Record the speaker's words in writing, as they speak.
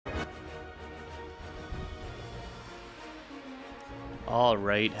All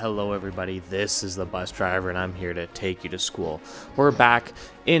right, hello everybody. This is the bus driver, and I'm here to take you to school. We're back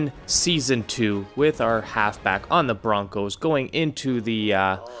in season 2 with our halfback on the Broncos, going into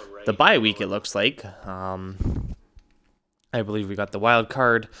the bye week. It looks like. I believe we got the wild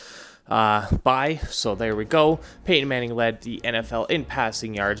card bye, so there we go. Peyton Manning led the NFL in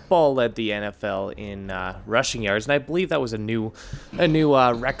passing yards. Ball led the NFL in rushing yards, and I believe that was a new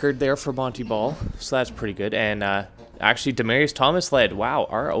record there for Monty Ball. So that's pretty good. And actually, Demaryius Thomas led. Wow,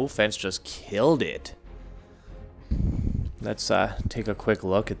 our offense just killed it. Let's take a quick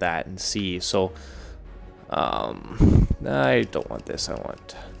look at that and see. So, I don't want this. I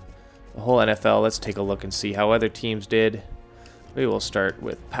want the whole NFL. Let's take a look and see how other teams did. We will start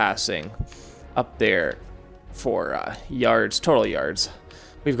with passing. Up there for yards, total yards,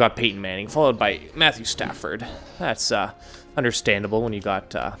 we've got Peyton Manning, followed by Matthew Stafford. That's understandable when you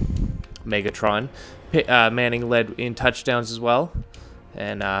got Megatron. Manning led in touchdowns as well.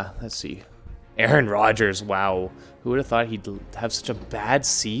 And let's see. Aaron Rodgers, wow. Who would have thought he'd have such a bad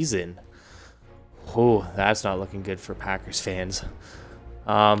season? Oh, that's not looking good for Packers fans.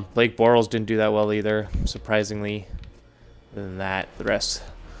 Blake Bortles didn't do that well either, surprisingly. Other than that, the rest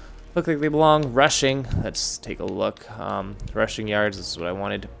look like they belong. Rushing, let's take a look. Rushing yards, this is what I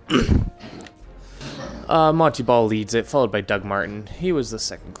wanted. Monty Ball leads it, followed by Doug Martin. He was the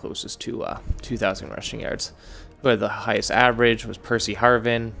second closest to 2,000 rushing yards. But the highest average was Percy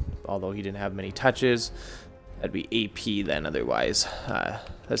Harvin, although he didn't have many touches. That'd be AP then otherwise.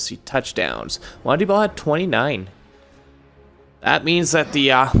 Let's see, touchdowns. Monty Ball had 29. That means that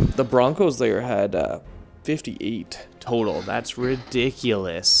the Broncos there had 58 total. That's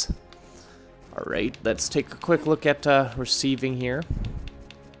ridiculous. All right, let's take a quick look at receiving here.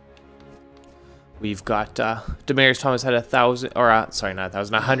 We've got Demaryius Thomas had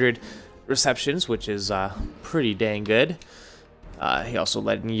 100 receptions, which is pretty dang good. He also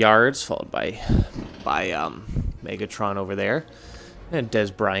led in yards, followed by Megatron over there, and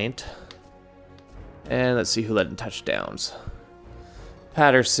Des Bryant. And let's see who led in touchdowns.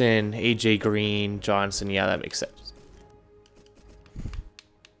 Patterson, AJ Green, Johnson. Yeah, that makes sense.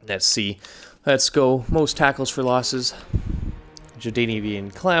 Let's see. Let's go. Most tackles for losses.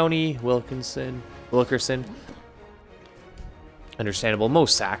 Jadavian Clowney, Wilkerson. Understandable.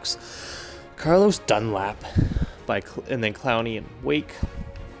 Most sacks. Carlos Dunlap, and then Clowney and Wake.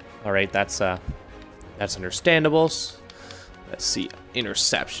 All right, that's understandable. Let's see.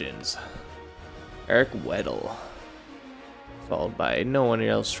 Interceptions. Eric Weddle, followed by no one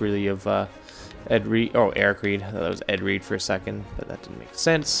else really of Ed Reed. Oh, Eric Reed. I thought that was Ed Reed for a second, but that didn't make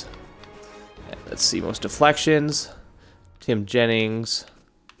sense. And let's see. Most deflections. Tim Jennings,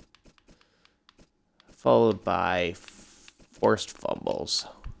 followed by forced fumbles.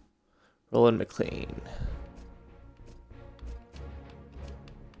 Roland McLean.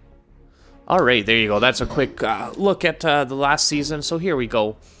 All right, there you go. That's a quick look at the last season. So here we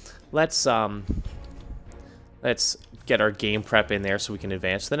go. Let's get our game prep in there so we can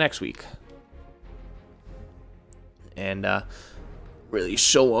advance to the next week and really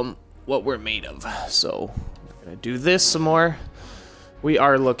show them what we're made of. So we're gonna do this some more. We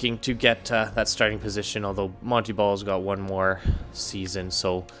are looking to get that starting position, although Monty Ball's got one more season,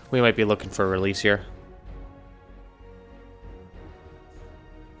 so we might be looking for a release here.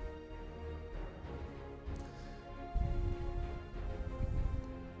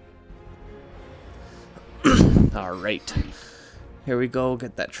 All right, here we go.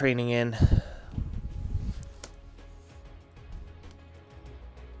 Get that training in.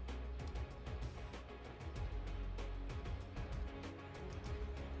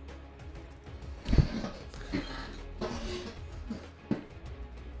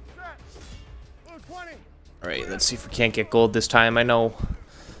 All right, let's see if we can't get gold this time. I know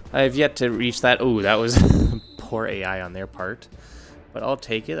I have yet to reach that. Oh, that was poor AI on their part, but I'll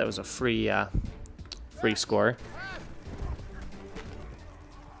take it. That was a free score.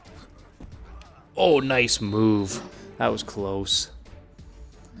 Oh, nice move. That was close.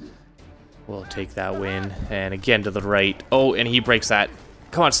 We'll take that win. And again to the right. Oh, and he breaks that.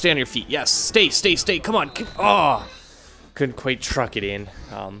 Come on, stay on your feet. Yes, stay. Come on. Oh, couldn't quite truck it in.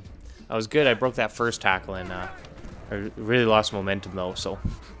 That was good. I broke that first tackle, and I really lost momentum though. So,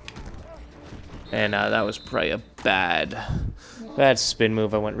 and that was probably a bad spin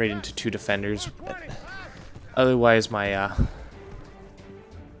move. I went right into two defenders. But otherwise, my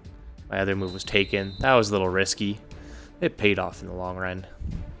other move was taken. That was a little risky. It paid off in the long run.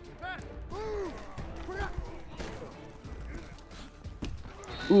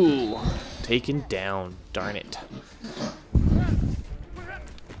 Ooh, taken down. Darn it.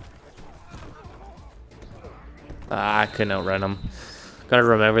 I couldn't outrun him. Gotta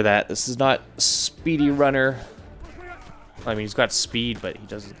remember that this is not a speedy runner. I mean, he's got speed, but he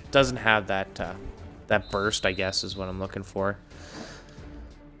doesn't have that that burst, I guess, is what I'm looking for.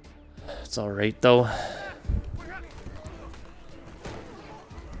 It's all right though.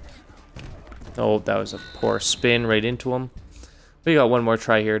 Oh, that was a poor spin right into him. We got one more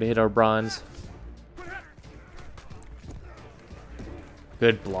try here to hit our bronze.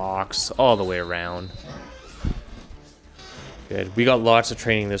 Good blocks all the way around. Good. We got lots of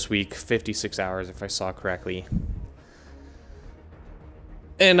training this week. 56 hours, if I saw correctly.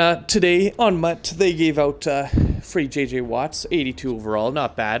 And today, on Mutt, they gave out free JJ Watts. 82 overall.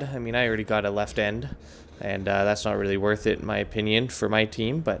 Not bad. I mean, I already got a left end. And that's not really worth it, in my opinion, for my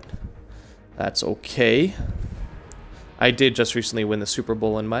team. But that's okay. I did just recently win the Super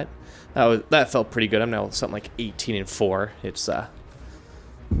Bowl in Mutt. That felt pretty good. I'm now something like 18-4. It's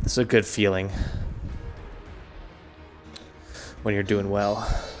a good feeling when you're doing well.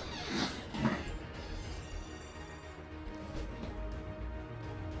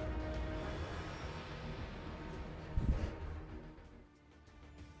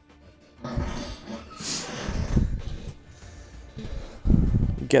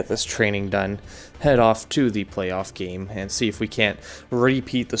 Get this training done, head off to the playoff game, and see if we can't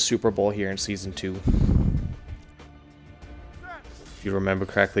repeat the Super Bowl here in Season 2. If you remember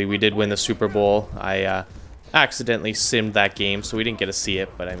correctly, we did win the Super Bowl. I accidentally simmed that game, so we didn't get to see it,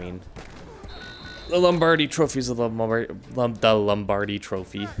 but I mean, the Lombardi Trophy is the Lombardi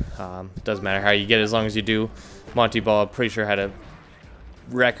Trophy. Doesn't matter how you get it as long as you do. Monty Ball, pretty sure, had a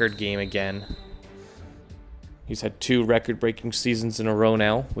record game again. He's had 2 record-breaking seasons in a row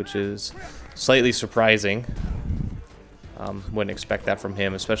now, which is slightly surprising. Wouldn't expect that from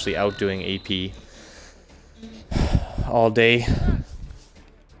him, especially outdoing AP all day.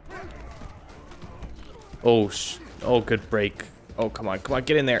 Oh, good break. Oh, come on,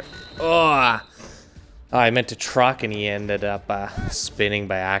 get in there. Oh, I meant to truck, and he ended up spinning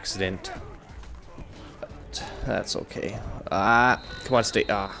by accident. But that's okay. Come on, stay.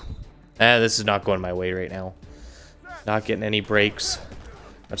 This is not going my way right now. Not getting any breaks.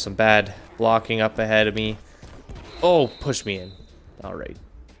 Got some bad blocking up ahead of me. Oh, push me in. All right.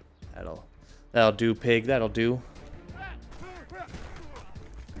 That'll do, pig. That'll do.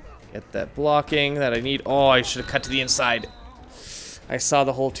 Get that blocking that I need. Oh, I should have cut to the inside. I saw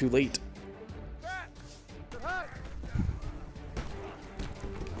the hole too late.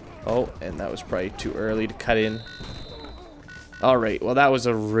 Oh, and that was probably too early to cut in. All right. Well, that was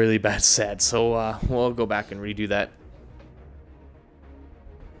a really bad set, so we'll go back and redo that.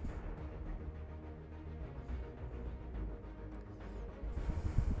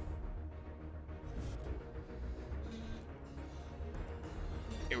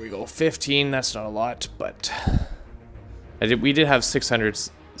 Here we go, 15. That's not a lot, but we did have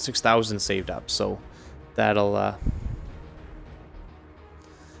 6,000 saved up, so that'll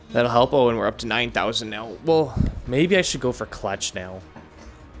help. Oh, and we're up to 9,000 now. Well, maybe I should go for clutch now.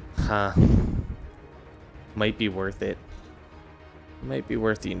 Might be worth it. Might be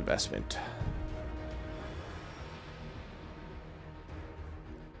worth the investment.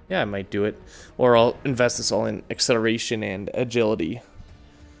 Yeah, I might do it, or I'll invest this all in acceleration and agility.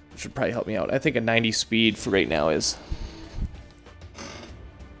 Should probably help me out. I think a 90 speed for right now is.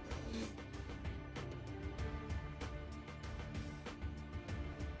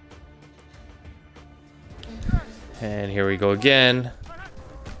 And here we go again.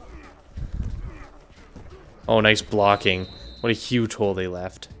 Oh, nice blocking. What a huge hole they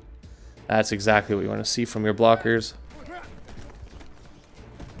left. That's exactly what you want to see from your blockers.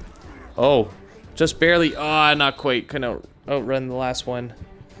 Oh, just barely. Ah, not quite. Couldn't outrun the last one.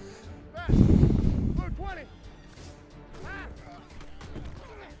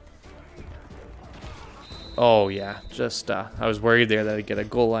 Oh yeah, just I was worried there that I'd get a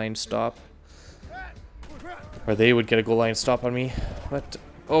goal line stop, or they would get a goal line stop on me. But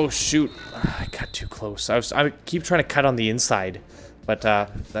oh shoot, I got too close. I keep trying to cut on the inside, but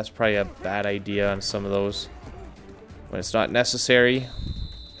that's probably a bad idea on some of those when it's not necessary.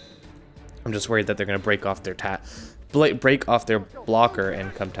 I'm just worried that they're gonna break off their break off their blocker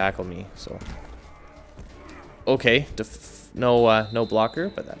and come tackle me. So okay, no blocker,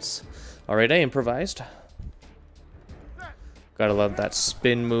 but that's all right. I improvised. Gotta love that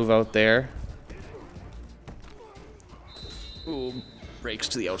spin move out there. Ooh, breaks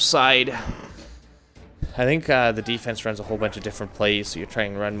to the outside. I think the defense runs a whole bunch of different plays, so you're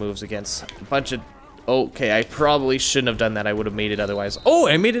trying to run moves against a bunch of... Okay, I probably shouldn't have done that. I would have made it otherwise. Oh,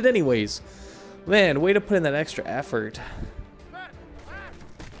 I made it anyways. Man, way to put in that extra effort.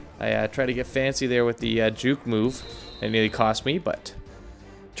 I tried to get fancy there with the juke move. It nearly cost me, but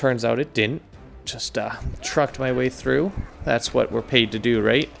Turns out it didn't. Just trucked my way through. That's what we're paid to do,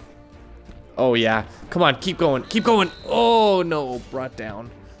 right? Oh yeah. Come on, keep going. Keep going. Oh no, brought down.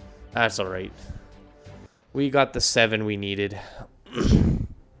 That's alright. We got the 7 we needed.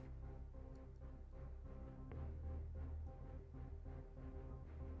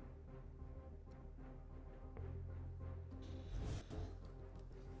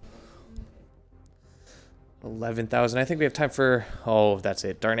 $11,000. I think we have time for... Oh, that's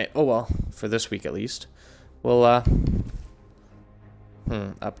it. Darn it. Oh, well. For this week, at least. We'll,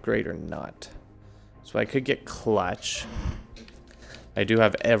 upgrade or not. So I could get clutch. I do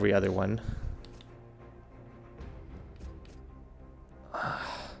have every other one.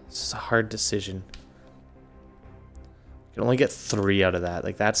 This is a hard decision. You can only get 3 out of that.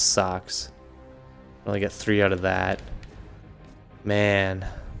 Like, that sucks. Only get 3 out of that. Man.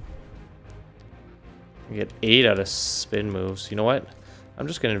 I get 8 out of spin moves. You know what? I'm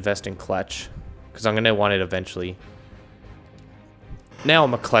just going to invest in clutch. Because I'm going to want it eventually. Now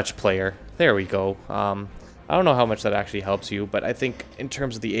I'm a clutch player. There we go. I don't know how much that actually helps you. But I think in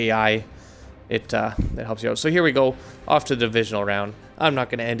terms of the AI, it helps you out. So here we go. Off to the divisional round. I'm not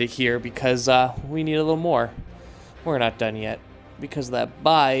going to end it here because we need a little more. We're not done yet. Because of that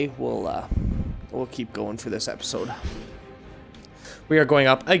bye, we'll keep going for this episode. We are going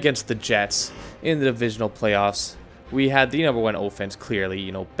up against the Jets in the divisional playoffs. We had the #1 offense, clearly,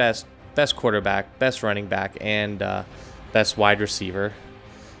 you know, best quarterback, best running back, and best wide receiver.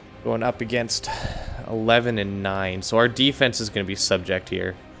 Going up against 11-9. So our defense is going to be subject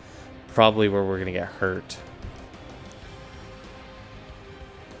here. Probably where we're going to get hurt.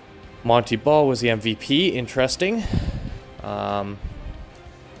 Monty Ball was the MVP. Interesting.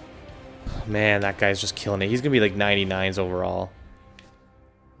 Man, that guy's just killing it. He's going to be like 99s overall.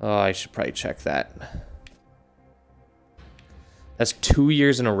 Oh, I should probably check that. That's 2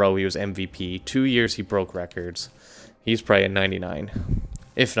 years in a row he was MVP. 2 years he broke records. He's probably at 99.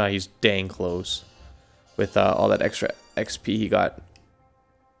 If not, he's dang close. With all that extra XP he got.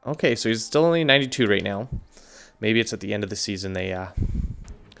 Okay, so he's still only 92 right now. Maybe it's at the end of the season they,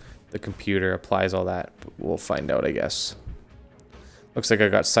 the computer applies all that. But we'll find out, I guess. Looks like I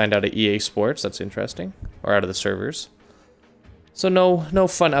got signed out of EA Sports. That's interesting. Or out of the servers. So no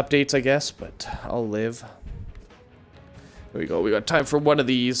fun updates, I guess, but I'll live. Here we go. We got time for one of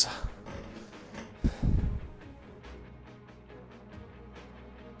these.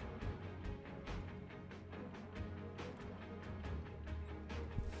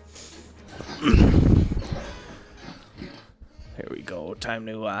 Here we go. Time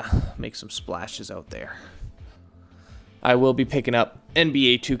to make some splashes out there. I will be picking up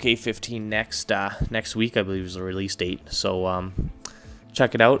NBA 2K15 next week, I believe is the release date. So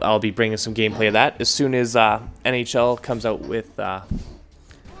check it out. I'll be bringing some gameplay of that as soon as NHL comes out with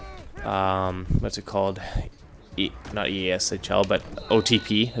what's it called? Not ESHL, but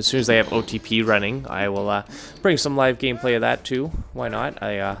OTP. As soon as they have OTP running, I will bring some live gameplay of that too. Why not?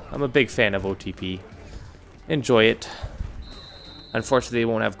 I'm a big fan of OTP. Enjoy it. Unfortunately, they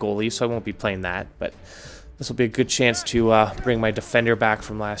won't have goalies, so I won't be playing that, but this will be a good chance to bring my defender back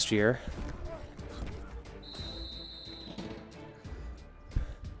from last year.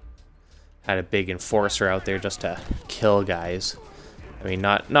 Had a big enforcer out there just to kill guys. I mean,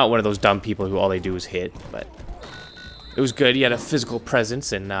 not one of those dumb people who all they do is hit, but it was good. He had a physical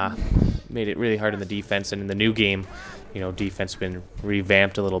presence and made it really hard in the defense. And in the new game, you know, defense has been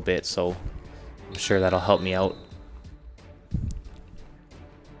revamped a little bit, so I'm sure that'll help me out.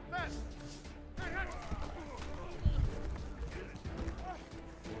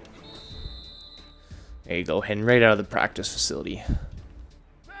 There you go, heading right out of the practice facility.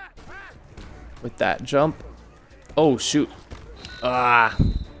 With that jump. Oh, shoot. Ah.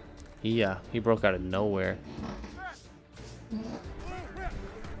 He broke out of nowhere.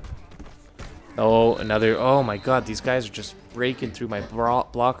 Oh, another. Oh my god, these guys are just breaking through my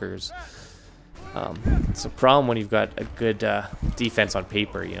blockers. It's a problem when you've got a good defense on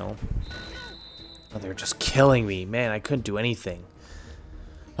paper, you know. Oh, they're just killing me. Man, I couldn't do anything.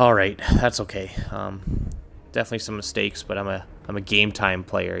 Alright, that's okay. Definitely some mistakes, but I'm a game time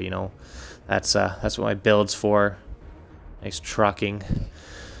player, you know. That's what my build's for. Nice trucking.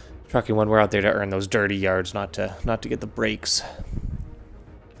 Trucking when we're out there to earn those dirty yards, not to get the breaks.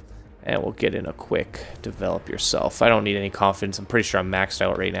 And we'll get in a quick develop yourself. I don't need any confidence. I'm pretty sure I'm maxed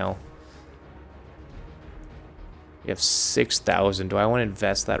out right now. We have 6,000. Do I want to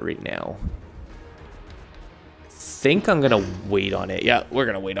invest that right now? I think I'm gonna wait on it. Yeah, we're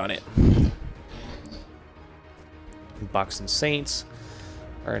gonna wait on it. Bucks and Saints.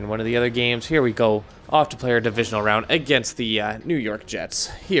 or in one of the other games. Here we go. Off to play our divisional round against the New York Jets.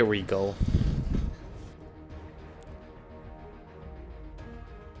 Here we go.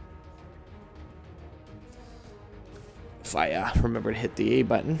 If I remember to hit the A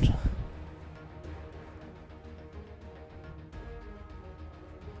button.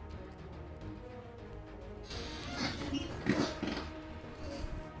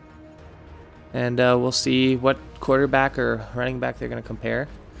 And we'll see what quarterback or running back they're going to compare.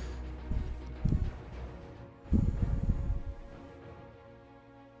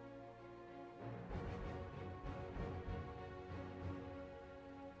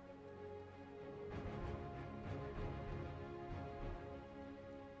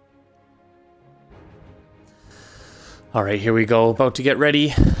 All right, here we go. About to get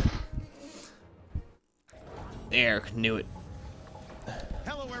ready. There, knew it.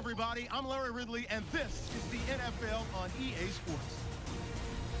 Hello, everybody. I'm Larry Ridley, and this is the NFL on EA Sports.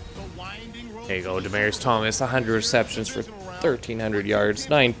 The winding road. There you go, Demaryius Thomas, 100 receptions for 1,300 yards,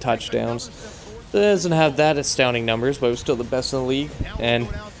 9 touchdowns. Doesn't have that astounding numbers, but was still the best in the league. And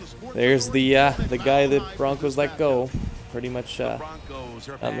there's the guy that Broncos let go. Pretty much not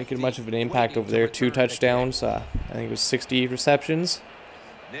making much of an impact over there. 2 touchdowns. I think it was 60 receptions.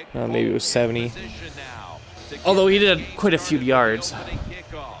 Maybe it was 70. Although he did quite a few yards.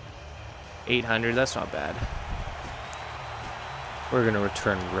 800, that's not bad. We're going to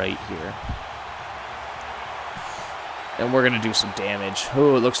return right here. And we're going to do some damage.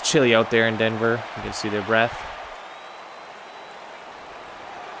 Oh, it looks chilly out there in Denver. You can see their breath.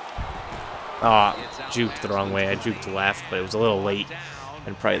 Ah, juked the wrong way. I juked left, but it was a little late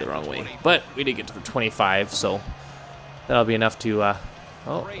and probably the wrong way. But we did get to the 25, so that'll be enough to...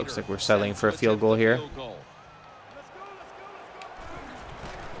 oh, looks like we're settling for a field goal here.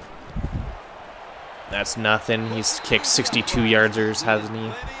 That's nothing. He's kicked 62 yarders, hasn't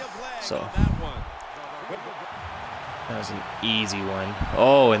he? So that was an easy one.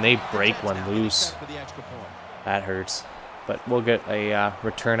 Oh, and they break one loose. That hurts. But we'll get a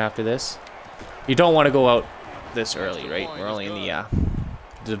return after this. You don't want to go out this early, right? We're only in the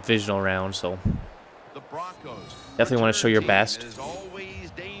divisional round, so definitely want to show your best.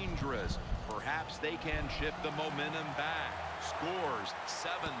 Perhaps they can shift the momentum back. Scores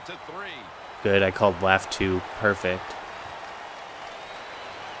 7-3. Good, I called left too. Perfect.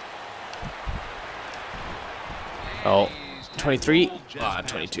 Oh, 23? Ah,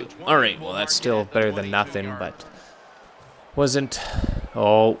 22. Alright, well that's still better than nothing, but wasn't...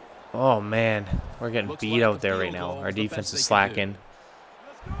 Oh, man. We're getting beat out there right now. Our defense is slacking.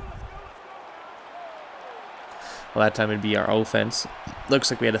 Well, that time it'd be our offense. Looks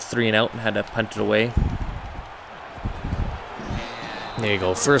like we had a 3-and-out and had to punt it away. There you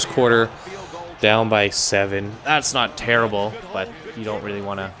go. First quarter, down by 7. That's not terrible, but you don't really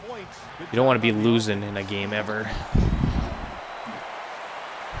want to. You don't want to be losing in a game ever.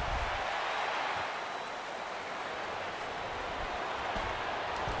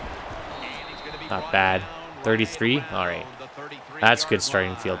 Not bad. 33. All right. That's good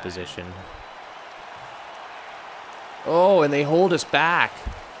starting field position. Oh, and they hold us back.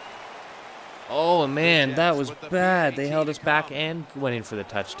 Oh, man, that was bad. They held us back and went in for the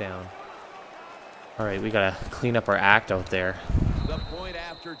touchdown. All right, we got to clean up our act out there. The point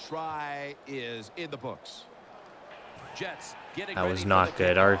after try is in the books. Jets getting that was not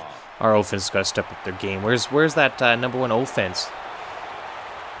good. Our offense got to step up their game. Where's that #1 offense?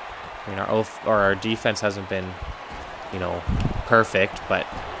 I mean, our defense hasn't been, you know, perfect, but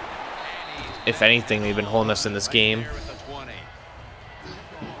if anything, they've been holding us in this game.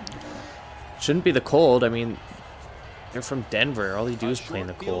 Shouldn't be the cold. I mean, they're from Denver. All they do is play in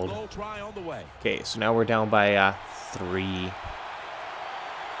the cold. Okay, so now we're down by 3.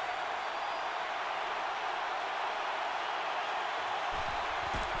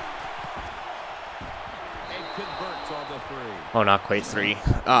 Oh, not quite 3.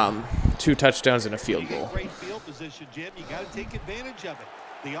 2 touchdowns and a field goal. Great field position, Jim. You got to take advantage of it.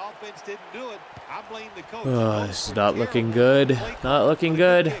 The offense didn't do it. I blame the coach. Oh, this is not looking good. Not looking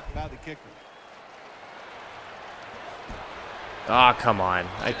good. Ah, oh, come on.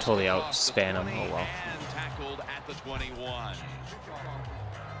 I totally outspan him. Oh, well.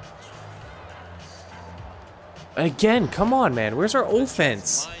 Again, come on, man. Where's our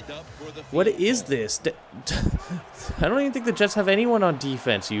offense? What is this? I don't even think the Jets have anyone on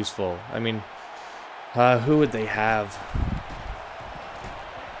defense useful. I mean, who would they have?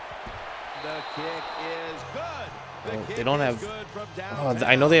 Oh, they don't have... Oh,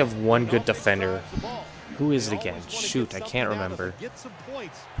 I know they have one good defender. Who is it again? Shoot, I can't remember.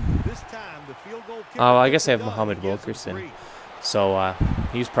 Oh, I guess I have Muhammad Wilkerson. So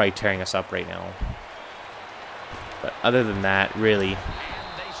he's probably tearing us up right now. But other than that, really,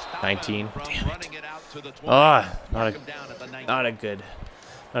 19. Damn it. Ah, not a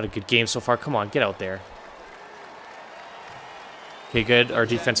good game so far. Come on, get out there. Okay, good. Our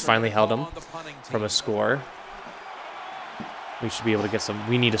defense finally held him from a score. We should be able to get some.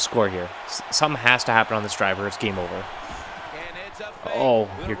 We need a score here. Something has to happen on this drive or it's game over. Oh,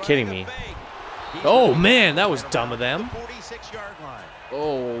 you're kidding me. Oh, man, that was dumb of them.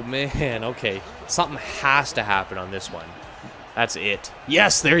 Oh, man, okay. Something has to happen on this one. That's it.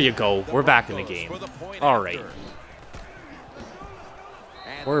 Yes, there you go. We're back in the game. All right.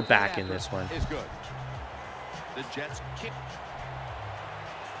 We're back in this one. The Jets kick.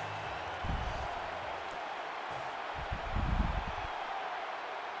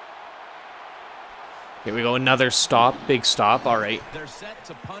 Here we go, another stop, big stop. All right.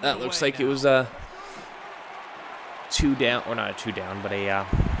 That looks like it was a 2 down, or not a 2 down, but a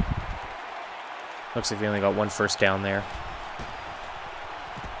looks like we only got 1 first down there.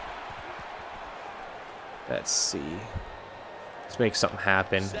 Let's see. Let's make something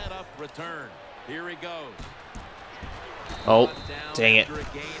happen. Here he goes. Oh, dang it.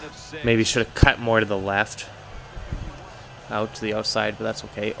 Maybe should have cut more to the left. Out to the outside, but that's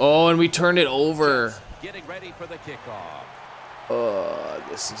okay. Oh, and we turned it over. Getting ready for the kickoff. Oh,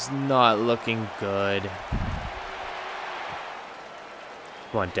 this is not looking good.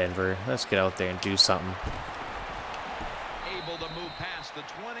 Come on, Denver. Let's get out there and do something. Able to move past the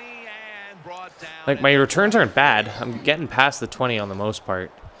 20 and brought down. Like, my returns aren't bad. I'm getting past the 20 on the most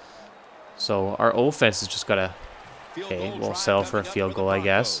part. So our offense has just got to... Okay, we'll settle for a field goal, I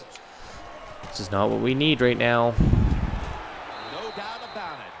guess. This is not what we need right now.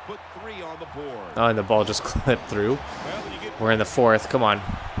 Oh, and the ball just clipped through. We're in the 4th. Come on.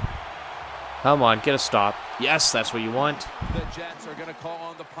 Come on, get a stop. Yes, that's what you want. The Jets are going to call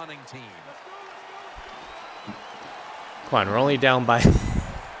on the punting team. Come on, we're only down by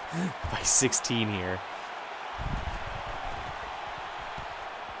 16 here.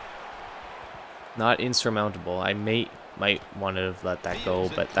 Not insurmountable. I might want to let that go,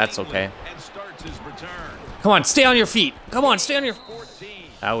 but that's okay. Come on, stay on your feet. Come on, stay on your...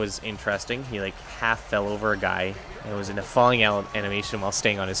 That was interesting. He like half fell over a guy and was in a falling out animation while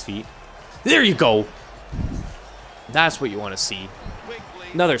staying on his feet. There you go. That's what you want to see.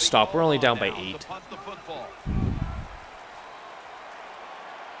 Another stop. We're only down by 8.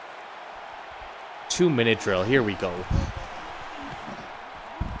 Two-minute drill. Here we go.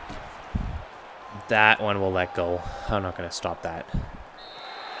 That one will let go. I'm not going to stop that. And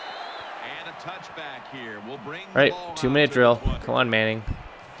a touchback here. We'll bring right, 2-minute drill. Come on, Manning.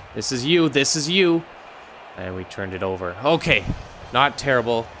 This is you. This is you. And we turned it over. Okay. Not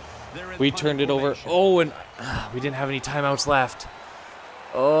terrible. We turned it over. Oh, and we didn't have any timeouts left.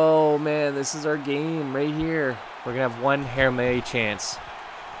 Oh, man. This is our game right here. We're going to have 1 Hail Mary chance.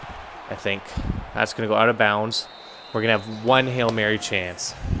 I think. That's going to go out of bounds. We're going to have 1 Hail Mary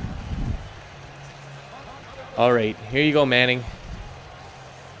chance. All right. Here you go, Manning.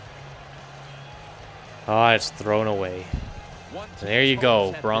 Oh, it's thrown away. There you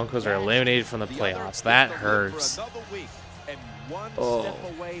go. Broncos are eliminated from the playoffs. That hurts. Oh,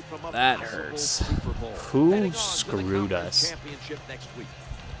 that hurts. Who screwed us?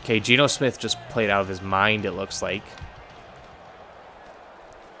 Okay, Geno Smith just played out of his mind, it looks like.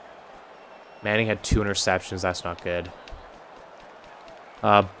 Manning had 2 interceptions. That's not good.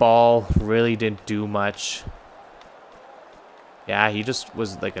 Ball really didn't do much. Yeah, he just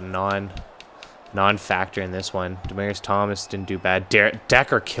was like a non-factor in this one. Demaryius Thomas didn't do bad.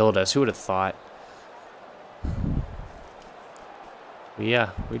 Decker killed us. Who would have thought? But yeah,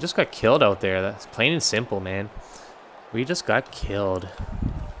 we just got killed out there. That's plain and simple, man. We just got killed.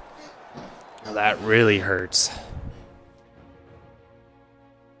 That really hurts.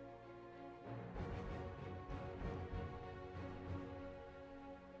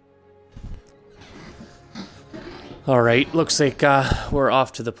 All right, looks like we're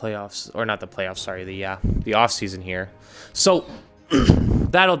off to the playoffs, or not the playoffs, sorry, the off season here. So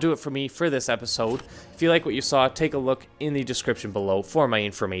that'll do it for me for this episode. If you like what you saw, take a look in the description below for my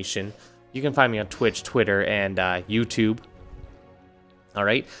information. You can find me on Twitch, Twitter, and YouTube. All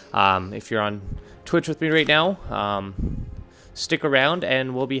right, if you're on Twitch with me right now, stick around,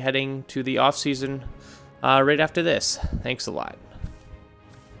 and we'll be heading to the off season right after this. Thanks a lot.